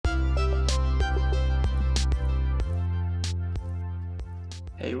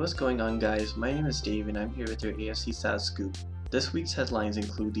Hey, what's going on, guys? My name is Dave and I'm here with your AFC South Scoop. This week's headlines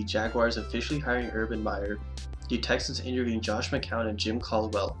include the Jaguars officially hiring Urban Meyer, the Texans interviewing Josh McCown and Jim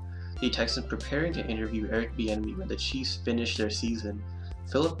Caldwell, the Texans preparing to interview Eric Bieniemy when the Chiefs finish their season,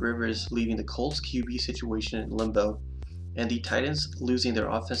 Philip Rivers leaving the Colts QB situation in limbo, and the Titans losing their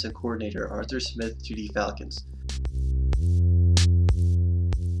offensive coordinator Arthur Smith to the Falcons.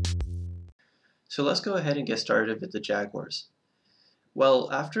 So let's go ahead and get started with the Jaguars.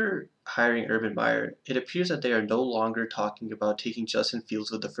 Well, after hiring Urban Meyer, it appears that they are no longer talking about taking Justin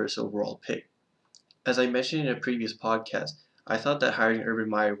Fields with the first overall pick. As I mentioned in a previous podcast, I thought that hiring Urban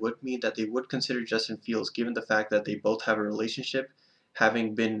Meyer would mean that they would consider Justin Fields given the fact that they both have a relationship,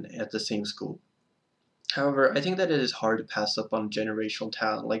 having been at the same school. However, I think that it is hard to pass up on generational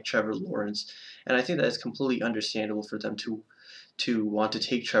talent like Trevor Lawrence, and I think that it's completely understandable for them to want to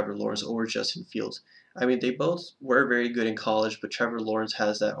take Trevor Lawrence over Justin Fields. I mean, they both were very good in college, but Trevor Lawrence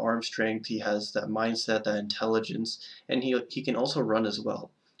has that arm strength, he has that mindset, that intelligence, and he can also run as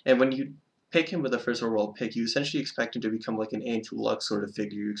well. And when you pick him with a first overall pick, you essentially expect him to become like an Andrew Luck sort of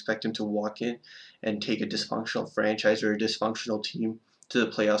figure. You expect him to walk in and take a dysfunctional franchise or a dysfunctional team to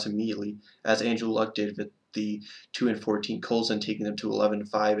the playoffs immediately, as Andrew Luck did with the 2-14 Colts and taking them to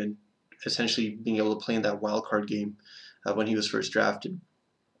 11-5 and essentially being able to play in that wild card game when he was first drafted.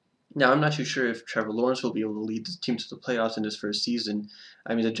 Now, I'm not too sure if Trevor Lawrence will be able to lead the team to the playoffs in his first season.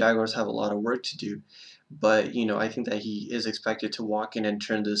 I mean, the Jaguars have a lot of work to do, but I think that he is expected to walk in and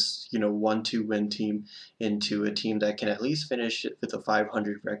turn this 1-2 win team into a team that can at least finish it with a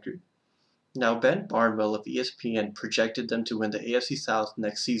 500 record. Now, Ben Barnwell of ESPN projected them to win the AFC South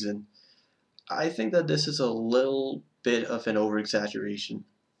next season. I think that this is a little bit of an over-exaggeration.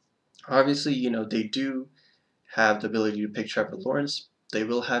 Obviously, they do have the ability to pick Trevor Lawrence. They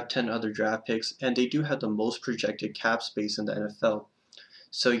will have 10 other draft picks, and they do have the most projected cap space in the NFL.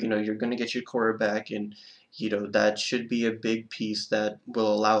 So, you're going to get your quarterback, and, that should be a big piece that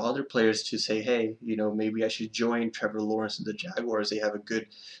will allow other players to say, hey, maybe I should join Trevor Lawrence and the Jaguars. They have a good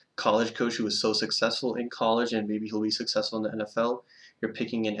college coach who was so successful in college, and maybe he'll be successful in the NFL. You're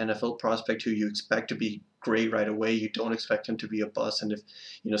picking an NFL prospect who you expect to be great right away. You don't expect him to be a bust, and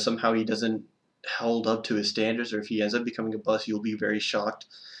if, somehow he doesn't held up to his standards, or if he ends up becoming a bust, you'll be very shocked.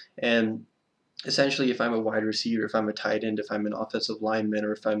 And essentially, if I'm a wide receiver, if I'm a tight end, if I'm an offensive lineman,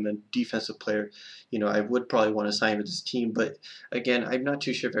 or if I'm a defensive player, I would probably want to sign with this team. But again, I'm not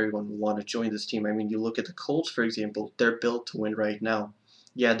too sure if everyone will want to join this team. I mean, you look at the Colts, for example, they're built to win right now.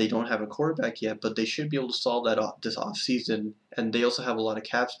 Yeah, they don't have a quarterback yet, but they should be able to solve that this offseason. And they also have a lot of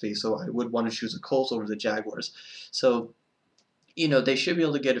cap space, so I would want to choose the Colts over the Jaguars. So they should be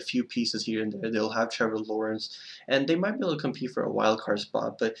able to get a few pieces here and there. They'll have Trevor Lawrence, and they might be able to compete for a wild card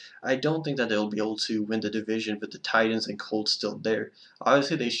spot, but I don't think that they'll be able to win the division with the Titans and Colts still there.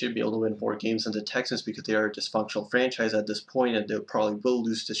 Obviously, they should be able to win more games than the Texans because they are a dysfunctional franchise at this point, and they probably will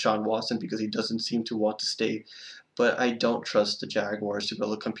lose to Deshaun Watson because he doesn't seem to want to stay. But I don't trust the Jaguars to be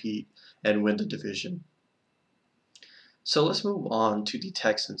able to compete and win the division. So let's move on to the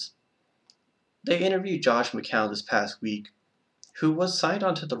Texans. They interviewed Josh McCown this past week, who was signed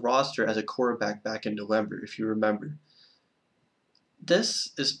onto the roster as a quarterback back in November, if you remember.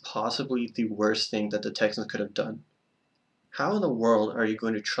 This is possibly the worst thing that the Texans could have done. How in the world are you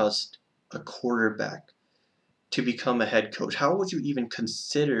going to trust a quarterback to become a head coach? How would you even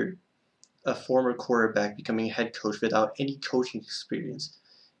consider a former quarterback becoming a head coach without any coaching experience?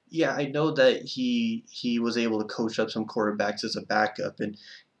 Yeah, I know that he was able to coach up some quarterbacks as a backup, and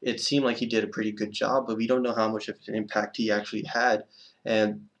it seemed like he did a pretty good job, but we don't know how much of an impact he actually had.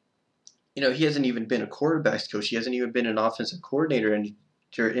 And he hasn't even been a quarterbacks coach. He hasn't even been an offensive coordinator, and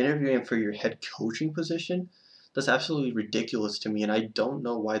you're interviewing for your head coaching position. That's absolutely ridiculous to me, and I don't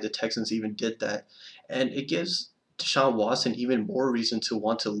know why the Texans even did that. And it gives Deshaun Watson even more reason to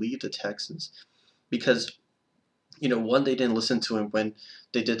want to leave the Texans because one, they didn't listen to him when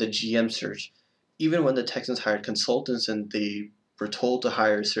they did the GM search. Even when the Texans hired consultants and they were told to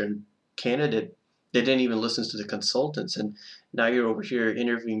hire a certain candidate, they didn't even listen to the consultants. And now you're over here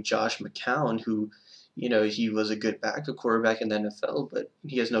interviewing Josh McCown, who, he was a good backup quarterback in the NFL, but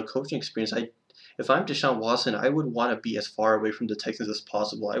he has no coaching experience. If I'm Deshaun Watson, I would want to be as far away from the Texans as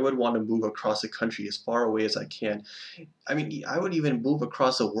possible. I would want to move across the country as far away as I can. I mean, I would even move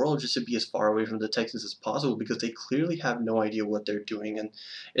across the world just to be as far away from the Texans as possible because they clearly have no idea what they're doing, and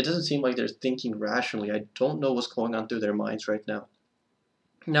it doesn't seem like they're thinking rationally. I don't know what's going on through their minds right now.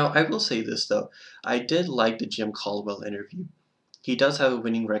 Now, I will say this though, I did like the Jim Caldwell interview. He does have a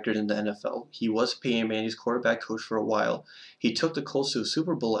winning record in the NFL. He was Peyton Manning's quarterback coach for a while. He took the Colts to a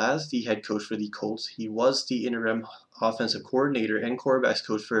Super Bowl as the head coach for the Colts. He was the interim offensive coordinator and quarterbacks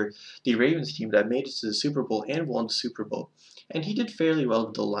coach for the Ravens team that made it to the Super Bowl and won the Super Bowl. And he did fairly well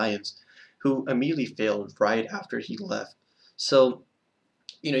with the Lions, who immediately failed right after he left. So,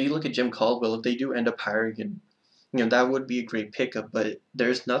 you look at Jim Caldwell, if they do end up hiring him, that would be a great pickup, but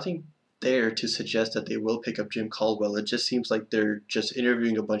there's nothing there to suggest that they will pick up Jim Caldwell. It just seems like they're just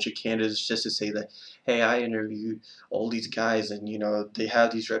interviewing a bunch of candidates just to say that, hey, I interviewed all these guys and, they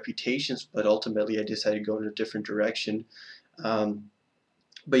have these reputations, but ultimately I decided to go in a different direction. Um,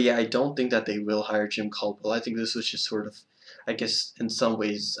 but yeah, I don't think that they will hire Jim Caldwell. I think this was just sort of, I guess, in some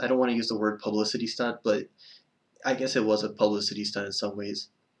ways, I don't want to use the word publicity stunt, but I guess it was a publicity stunt in some ways.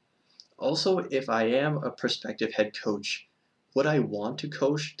 Also, if I am a prospective head coach, would I want to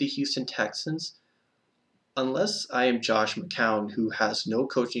coach the Houston Texans? Unless I am Josh McCown, who has no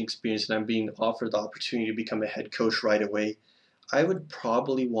coaching experience and I'm being offered the opportunity to become a head coach right away, I would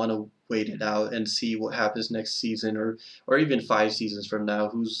probably want to wait it out and see what happens next season or even 5 seasons from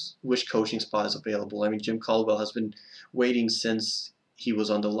now, which coaching spot is available. I mean, Jim Caldwell has been waiting since he was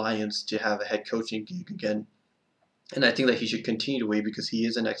on the Lions to have a head coaching gig again. And I think that he should continue to wait because he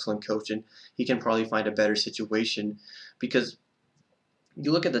is an excellent coach and he can probably find a better situation. Because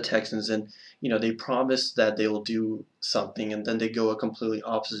you look at the Texans and, they promise that they will do something and then they go a completely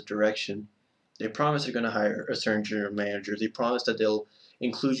opposite direction. They promise they're going to hire a certain general manager. They promise that they'll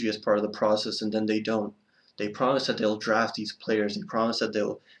include you as part of the process and then they don't. They promise that they'll draft these players. They promise that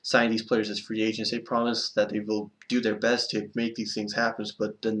they'll sign these players as free agents. They promise that they will do their best to make these things happen,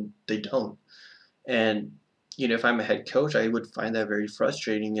 but then they don't. And if I'm a head coach, I would find that very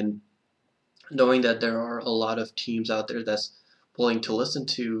frustrating. And knowing that there are a lot of teams out there that's willing to listen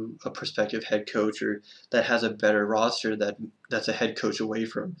to a prospective head coach or that has a better roster that's a head coach away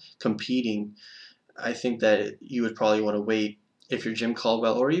from competing, I think that you would probably want to wait if you're Jim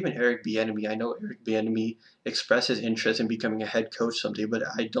Caldwell or even Eric Bieniemy. I know Eric Bieniemy expressed his interest in becoming a head coach someday, but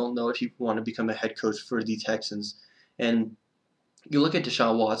I don't know if he want to become a head coach for the Texans. And you look at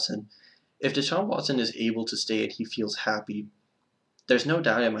Deshaun Watson. If Deshaun Watson is able to stay and he feels happy, there's no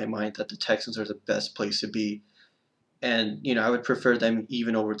doubt in my mind that the Texans are the best place to be. And, I would prefer them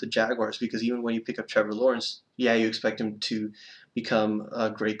even over the Jaguars because even when you pick up Trevor Lawrence, yeah, you expect him to become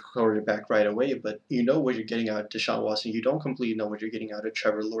a great quarterback right away, but you know what you're getting out of Deshaun Watson. You don't completely know what you're getting out of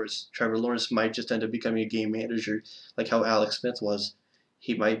Trevor Lawrence. Trevor Lawrence might just end up becoming a game manager like how Alex Smith was.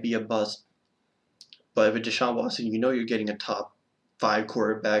 He might be a bust. But with Deshaun Watson, you're getting a top five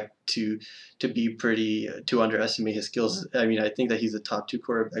quarterback to be pretty to underestimate his skills. I mean, I think that he's a top two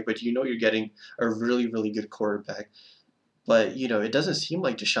quarterback, but you're getting a really really good quarterback. But it doesn't seem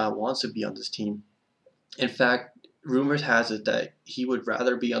like Deshaun wants to be on this team. In fact, rumors has it that he would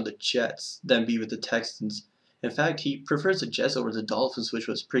rather be on the Jets than be with the Texans. In fact, he prefers the Jets over the Dolphins, which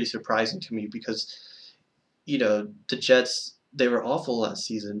was pretty surprising to me because the Jets, they were awful last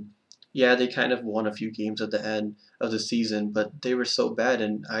season. Yeah, they kind of won a few games at the end of the season, but they were so bad,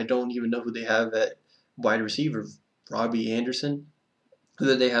 and I don't even know who they have at wide receiver. Robbie Anderson? Who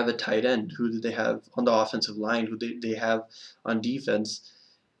did they have at tight end? Who did they have on the offensive line? Who they have on defense?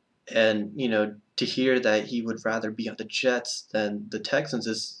 And, to hear that he would rather be on the Jets than the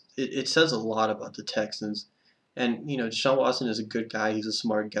Texans it says a lot about the Texans. And, Deshaun Watson is a good guy. He's a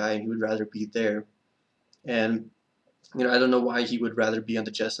smart guy, and he would rather be there. And I don't know why he would rather be on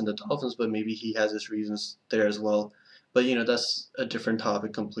the Jets than the Dolphins, but maybe he has his reasons there as well. But that's a different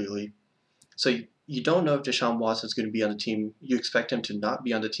topic completely. So you don't know if Deshaun Watson is going to be on the team. You expect him to not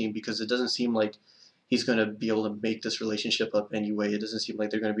be on the team because it doesn't seem like he's going to be able to make this relationship up anyway. It doesn't seem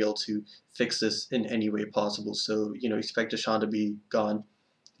like they're going to be able to fix this in any way possible. So expect Deshaun to be gone.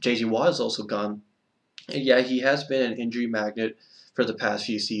 JJ Watt is also gone. And yeah, he has been an injury magnet for the past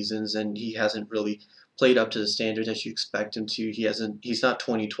few seasons, and he hasn't really played up to the standard that you expect him to. He's not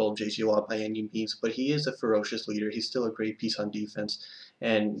 2012 JJ Watt by any means, but he is a ferocious leader. He's still a great piece on defense,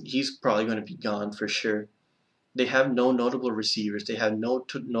 and he's probably going to be gone for sure. They have no notable receivers. They have no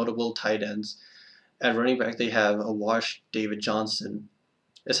notable tight ends. At running back, they have a washed David Johnson.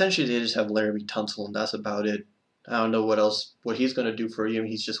 Essentially, they just have Laremy Tunsil, and that's about it. I don't know what he's going to do for you.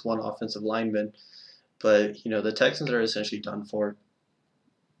 He's just one offensive lineman. But, the Texans are essentially done for.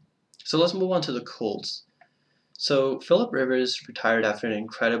 So let's move on to the Colts. So Philip Rivers retired after an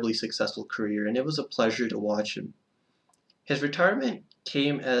incredibly successful career, and it was a pleasure to watch him. His retirement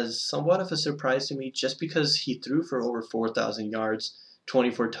came as somewhat of a surprise to me just because he threw for over 4,000 yards,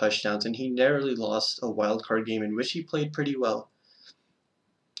 24 touchdowns, and he narrowly lost a wild card game in which he played pretty well.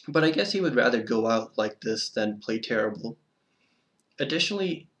 But I guess he would rather go out like this than play terrible.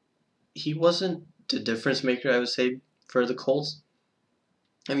 Additionally, he wasn't the difference maker, I would say, for the Colts.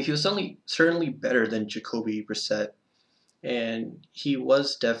 I mean, he was certainly better than Jacoby Brissett, and he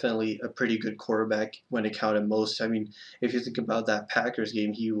was definitely a pretty good quarterback when it counted most. I mean, if you think about that Packers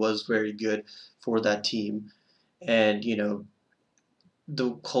game, he was very good for that team. And,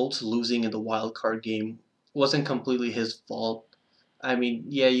 the Colts losing in the wild card game wasn't completely his fault. I mean,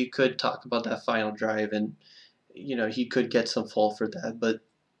 yeah, you could talk about that final drive, and, he could get some fault for that, but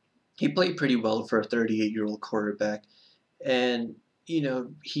he played pretty well for a 38-year-old quarterback. And,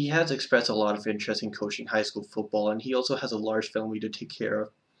 he has expressed a lot of interest in coaching high school football, and he also has a large family to take care of.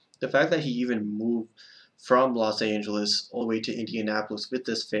 The fact that he even moved from Los Angeles all the way to Indianapolis with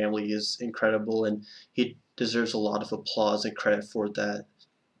this family is incredible, and he deserves a lot of applause and credit for that.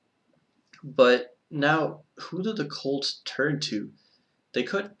 But now, who do the Colts turn to? They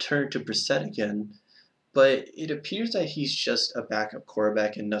could turn to Brissett again, but it appears that he's just a backup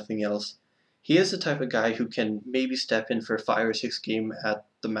quarterback and nothing else. He is the type of guy who can maybe step in for 5 or 6 games at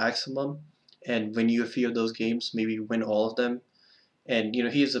the maximum and win you a few of those games, maybe win all of them. And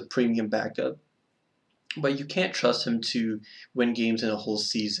he is a premium backup, but you can't trust him to win games in a whole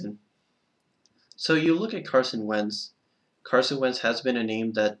season. So you look at Carson Wentz. Carson Wentz has been a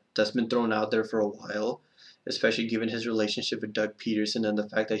name that's been thrown out there for a while, especially given his relationship with Doug Peterson and the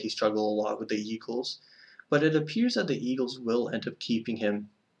fact that he struggled a lot with the Eagles. But it appears that the Eagles will end up keeping him.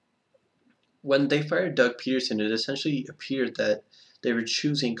 When they fired Doug Peterson, it essentially appeared that they were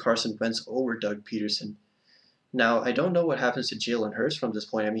choosing Carson Wentz over Doug Peterson. Now, I don't know what happens to Jalen Hurts from this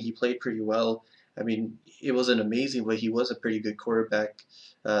point. I mean, he played pretty well. I mean, it wasn't amazing, but he was a pretty good quarterback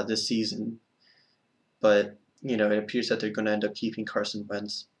this season. But, it appears that they're going to end up keeping Carson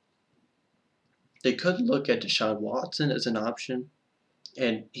Wentz. They could look at Deshaun Watson as an option,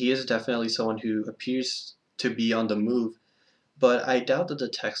 and he is definitely someone who appears to be on the move, but I doubt that the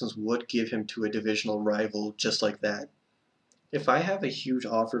Texans would give him to a divisional rival just like that. If I have a huge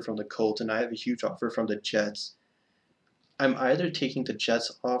offer from the Colts and I have a huge offer from the Jets, I'm either taking the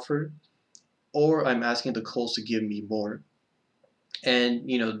Jets offer or I'm asking the Colts to give me more. And,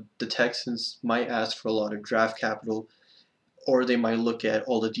 the Texans might ask for a lot of draft capital, or they might look at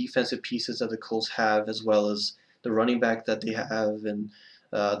all the defensive pieces that the Colts have, as well as the running back that they have and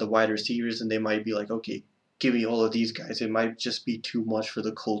the wide receivers, and they might be like, okay, give me all of these guys. It might just be too much for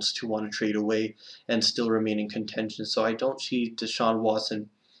the Colts to want to trade away and still remain in contention. So I don't see Deshaun Watson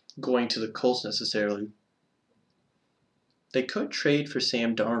going to the Colts necessarily. They could trade for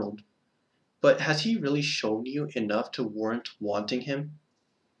Sam Darnold, but has he really shown you enough to warrant wanting him?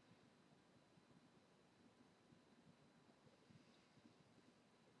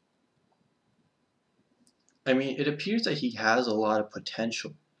 I mean, it appears that he has a lot of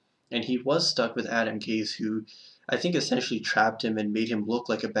potential. And he was stuck with Adam Gase, who I think essentially trapped him and made him look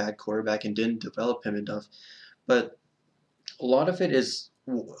like a bad quarterback and didn't develop him enough. But a lot of it is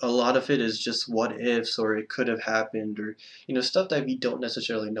just what ifs or it could have happened or stuff that we don't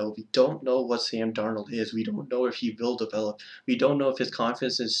necessarily know. We don't know what Sam Darnold is. We don't know if he will develop. We don't know if his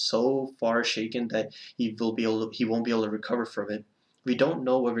confidence is so far shaken that he won't be able to recover from it. We don't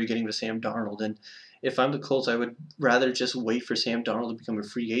know what we're getting with Sam Darnold, and if I'm the Colts, I would rather just wait for Sam Darnold to become a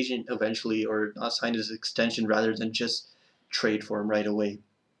free agent eventually or not sign his extension rather than just trade for him right away.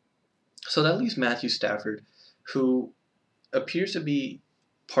 So that leaves Matthew Stafford, who appears to be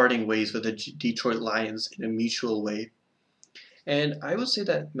parting ways with the Detroit Lions in a mutual way. And I would say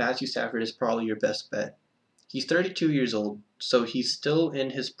that Matthew Stafford is probably your best bet. He's 32 years old, so he's still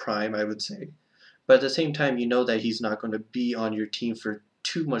in his prime, I would say. But at the same time, you know that he's not going to be on your team for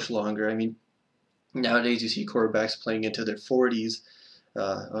too much longer. I mean, nowadays you see quarterbacks playing into their 40s,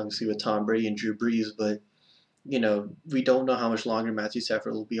 obviously with Tom Brady and Drew Brees, but we don't know how much longer Matthew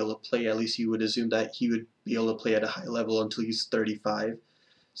Stafford will be able to play. At least you would assume that he would be able to play at a high level until he's 35.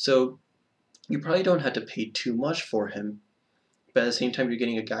 So you probably don't have to pay too much for him. But at the same time, you're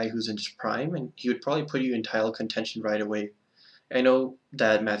getting a guy who's in his prime, and he would probably put you in title contention right away. I know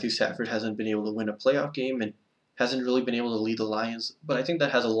that Matthew Stafford hasn't been able to win a playoff game and hasn't really been able to lead the Lions, but I think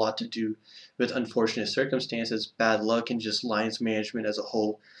that has a lot to do with unfortunate circumstances, bad luck, and just Lions management as a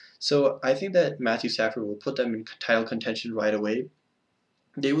whole. So I think that Matthew Stafford will put them in title contention right away.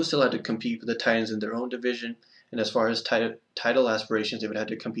 They will still have to compete with the Titans in their own division, and as far as title aspirations, they would have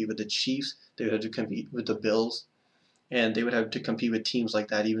to compete with the Chiefs, they would have to compete with the Bills, and they would have to compete with teams like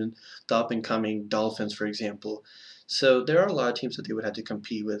that, even the up and coming Dolphins, for example. So there are a lot of teams that they would have to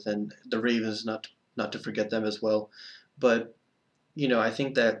compete with, and the Ravens, not to forget them as well. But I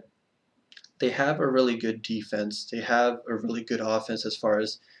think that they have a really good defense. They have a really good offense as far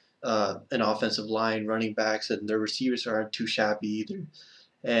as an offensive line, running backs, and their receivers aren't too shabby either.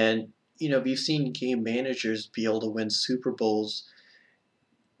 And we've seen game managers be able to win Super Bowls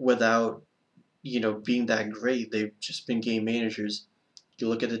without being that great. They've just been game managers. You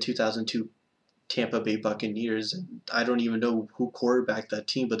look at the 2002 Tampa Bay Buccaneers, and I don't even know who quarterbacked that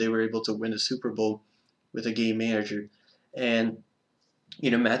team, but they were able to win a Super Bowl with a game manager. And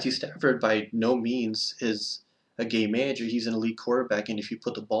Matthew Stafford by no means is a game manager. He's an elite quarterback, and if you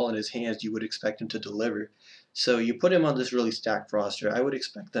put the ball in his hands, you would expect him to deliver. So you put him on this really stacked roster. I would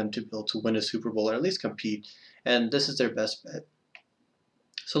expect them to be able to win a Super Bowl or at least compete, and this is their best bet.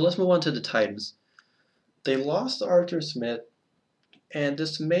 So let's move on to the Titans. They lost Arthur Smith, and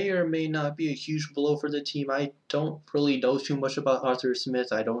this may or may not be a huge blow for the team. I don't really know too much about Arthur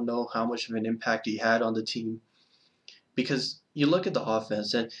Smith. I don't know how much of an impact he had on the team because you look at the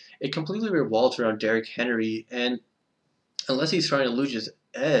offense and it completely revolves around Derrick Henry. And unless he's trying to lose his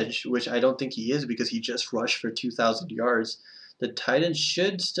edge, which I don't think he is because he just rushed for 2,000 yards, the Titans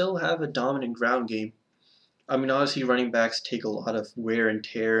should still have a dominant ground game. I mean, obviously, running backs take a lot of wear and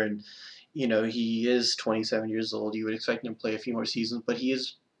tear, and he is 27 years old. You would expect him to play a few more seasons, but he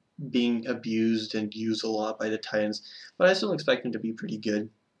is being abused and used a lot by the Titans. But I still expect him to be pretty good.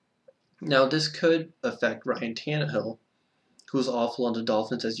 Now, this could affect Ryan Tannehill, who's awful on the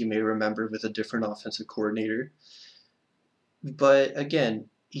Dolphins, as you may remember, with a different offensive coordinator. But again,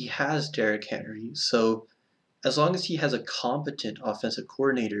 he has Derrick Henry, so as long as he has a competent offensive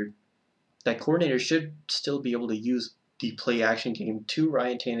coordinator, that coordinator should still be able to use the play action game to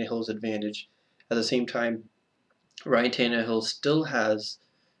Ryan Tannehill's advantage. At the same time, Ryan Tannehill still has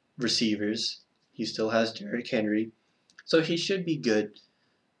receivers. He still has Derrick Henry. So he should be good.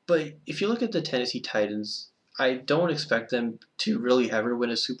 But if you look at the Tennessee Titans, I don't expect them to really ever win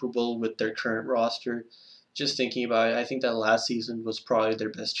a Super Bowl with their current roster. Just thinking about it, I think that last season was probably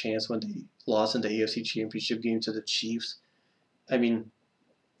their best chance when they lost in the AFC Championship game to the Chiefs. I mean,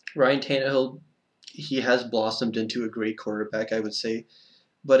 Ryan Tannehill, he has blossomed into a great quarterback, I would say.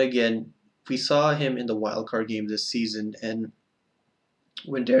 But again, we saw him in the wild card game this season, and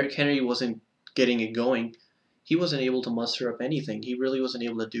when Derrick Henry wasn't getting it going, he wasn't able to muster up anything. He really wasn't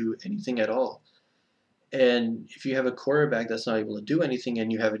able to do anything at all. And if you have a quarterback that's not able to do anything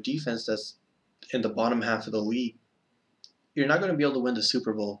and you have a defense that's in the bottom half of the league, you're not going to be able to win the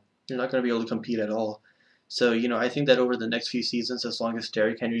Super Bowl. You're not going to be able to compete at all. So, I think that over the next few seasons, as long as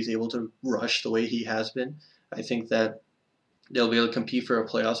Derrick Henry is able to rush the way he has been, I think that they'll be able to compete for a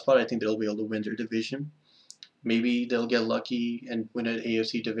playoff spot. I think they'll be able to win their division. Maybe they'll get lucky and win an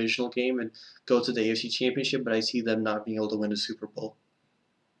AFC divisional game and go to the AFC Championship, but I see them not being able to win a Super Bowl.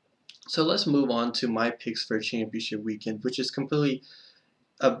 So let's move on to my picks for championship weekend, which is completely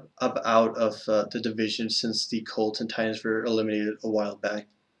out of the division since the Colts and Titans were eliminated a while back.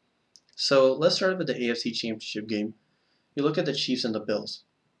 So let's start with the AFC Championship game. You look at the Chiefs and the Bills.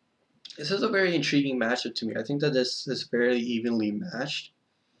 This is a very intriguing matchup to me. I think that this is fairly evenly matched.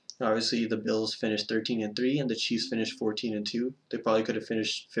 Obviously, the Bills finished 13-3, and the Chiefs finished 14-2. They probably could have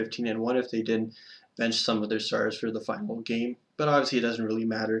finished 15-1 if they didn't bench some of their stars for the final game. But obviously, it doesn't really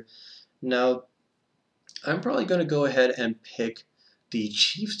matter. Now, I'm probably going to go ahead and pick the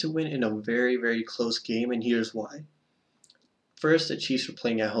Chiefs to win in a very, very close game, and here's why. First, the Chiefs are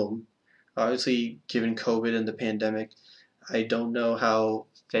playing at home. Obviously, given COVID and the pandemic, I don't know how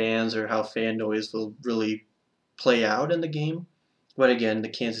fans or how fan noise will really play out in the game. But again, the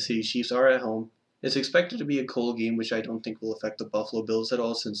Kansas City Chiefs are at home. It's expected to be a cold game, which I don't think will affect the Buffalo Bills at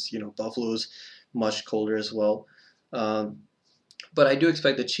all, since Buffalo is much colder as well. But I do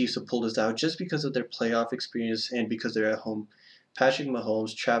expect the Chiefs to pull this out just because of their playoff experience and because they're at home. Patrick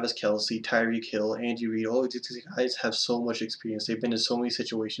Mahomes, Travis Kelce, Tyreek Hill, Andy Reid, all of these guys have so much experience. They've been in so many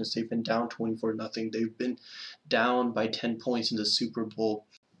situations. They've been down 24-0. They've been down by 10 points in the Super Bowl.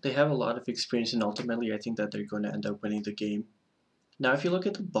 They have a lot of experience, and ultimately, I think that they're going to end up winning the game. Now, if you look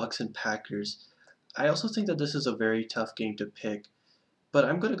at the Bucks and Packers, I also think that this is a very tough game to pick. But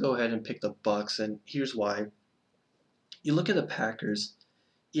I'm going to go ahead and pick the Bucks, and here's why. You look at the Packers.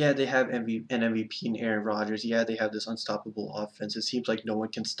 Yeah, they have an MVP in Aaron Rodgers. Yeah, they have this unstoppable offense. It seems like no one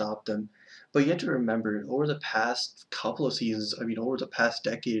can stop them. But you have to remember, over the past couple of seasons, I mean, over the past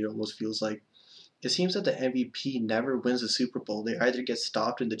decade, it almost feels like, it seems that the MVP never wins the Super Bowl. They either get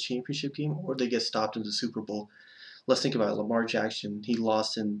stopped in the championship game or they get stopped in the Super Bowl. Let's think about it. Lamar Jackson. He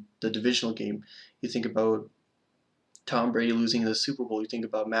lost in the divisional game. You think about Tom Brady losing in the Super Bowl. You think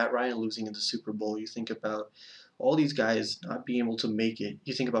about Matt Ryan losing in the Super Bowl. You think about all these guys not being able to make it.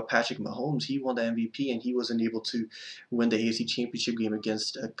 You think about Patrick Mahomes. He won the MVP and he wasn't able to win the AFC Championship game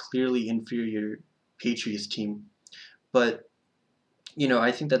against a clearly inferior Patriots team. But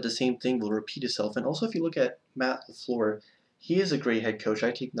I think that the same thing will repeat itself. And also, if you look at Matt LaFleur, he is a great head coach.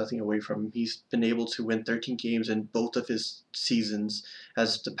 I take nothing away from him. He's been able to win 13 games in both of his seasons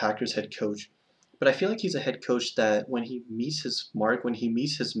as the Packers head coach. But I feel like he's a head coach that when he meets his mark, when he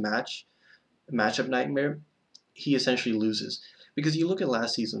meets his matchup nightmare, he essentially loses. Because you look at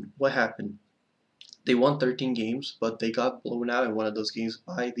last season, what happened? They won 13 games, but they got blown out in one of those games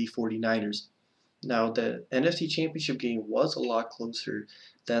by the 49ers. Now, the NFC Championship game was a lot closer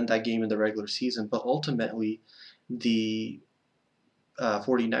than that game in the regular season, but ultimately, the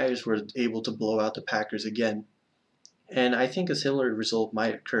 49ers were able to blow out the Packers again. And I think a similar result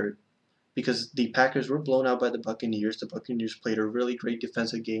might occur because the Packers were blown out by the Buccaneers. The Buccaneers played a really great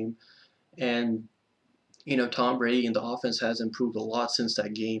defensive game, and Tom Brady and the offense has improved a lot since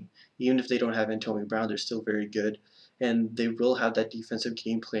that game. Even if they don't have Antonio Brown, they're still very good, and they will have that defensive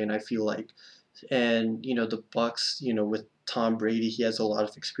game plan. I feel like, and the Bucks, with Tom Brady, he has a lot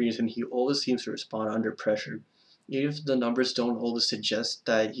of experience, and he always seems to respond under pressure. Even if the numbers don't always suggest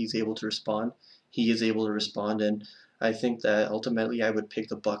that he's able to respond, he is able to respond, and I think that ultimately I would pick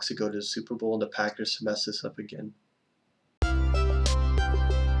the Bucks to go to the Super Bowl and the Packers to mess this up again.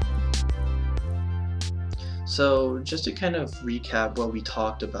 So, just to kind of recap what we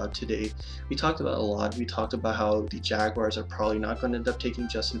talked about today, we talked about a lot. We talked about how the Jaguars are probably not going to end up taking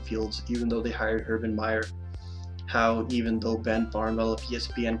Justin Fields, even though they hired Urban Meyer. How, even though Ben Barnwell of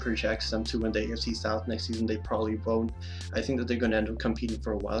ESPN projects them to win the AFC South next season, they probably won't. I think that they're going to end up competing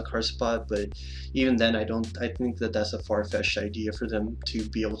for a wild card spot, but even then, I think that that's a far-fetched idea for them to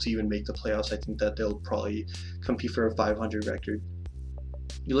be able to even make the playoffs. I think that they'll probably compete for a 500 record.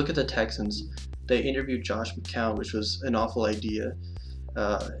 You look at the Texans, they interviewed Josh McCown, which was an awful idea.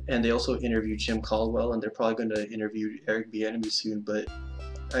 And they also interviewed Jim Caldwell, and they're probably going to interview Eric Bieniemy soon. But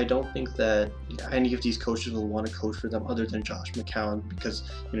I don't think that any of these coaches will want to coach for them other than Josh McCown because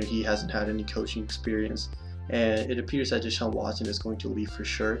he hasn't had any coaching experience. And it appears that Deshaun Watson is going to leave for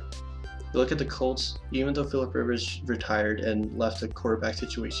sure. You look at the Colts, even though Philip Rivers retired and left the quarterback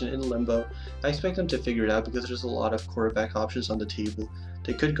situation in limbo, I expect them to figure it out because there's a lot of quarterback options on the table.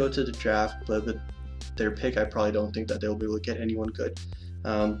 They could go to the draft, but with their pick, I probably don't think that they'll be able to get anyone good.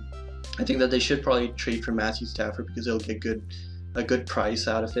 I think that they should probably trade for Matthew Stafford because they'll get a good price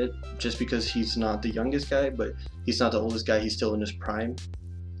out of it, just because he's not the youngest guy, but he's not the oldest guy. He's still in his prime.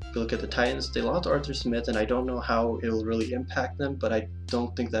 If you look at the Titans, they lost Arthur Smith, and I don't know how it will really impact them, but I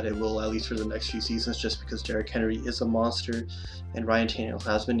don't think that it will, at least for the next few seasons, just because Derrick Henry is a monster, and Ryan Tannehill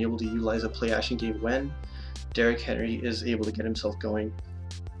has been able to utilize a play-action game when Derrick Henry is able to get himself going.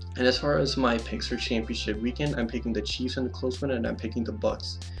 And as far as my picks for championship weekend, I'm picking the Chiefs in the close one, and I'm picking the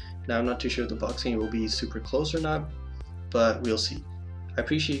Bucks. Now, I'm not too sure if the Bucks game will be super close or not, but we'll see. I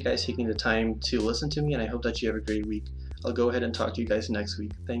appreciate you guys taking the time to listen to me, and I hope that you have a great week. I'll go ahead and talk to you guys next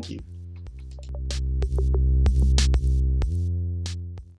week. Thank you.